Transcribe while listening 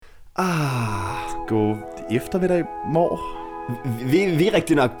God eftermiddag, mor. Vi er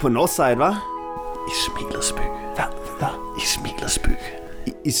rigtig nok på Northside, hva'? I Smilets by. Hvad? I Smilets by.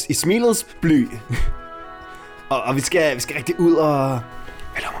 I Smilets by. og vi skal rigtig ud og...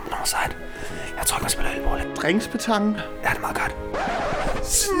 Hvad laver man på Northside? Jeg tror, man spiller ølbong lidt. Drinkspetang. Ja, det er meget godt.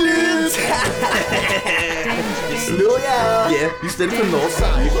 Snydt! Nu Ja, vi stemte på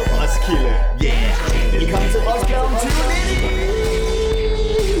Northside. Roskilde. Yeah. Velkommen til Roskilde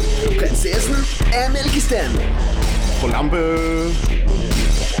 2019. Prinsessen af Mælkestand. På lampe.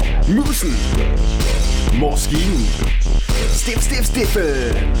 Musen. Morskinen.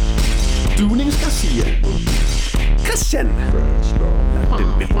 Stiffe. Duningsgarcia. Christian. Den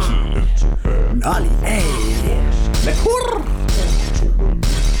mælkige. Nolly. Lakur.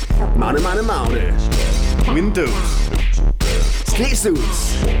 Magne. Windows.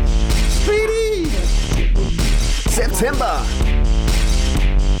 Slæsus. Speedy. September.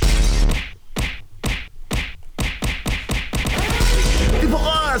 Vi er på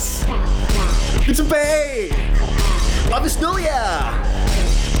ROS. Vi er tilbage. Og vi snød jer.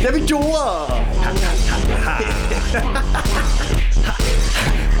 Ja, vi gjorde.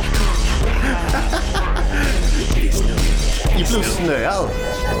 I blev snøret.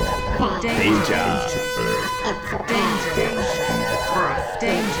 Danger. Danger.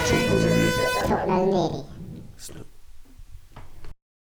 Danger. Snød.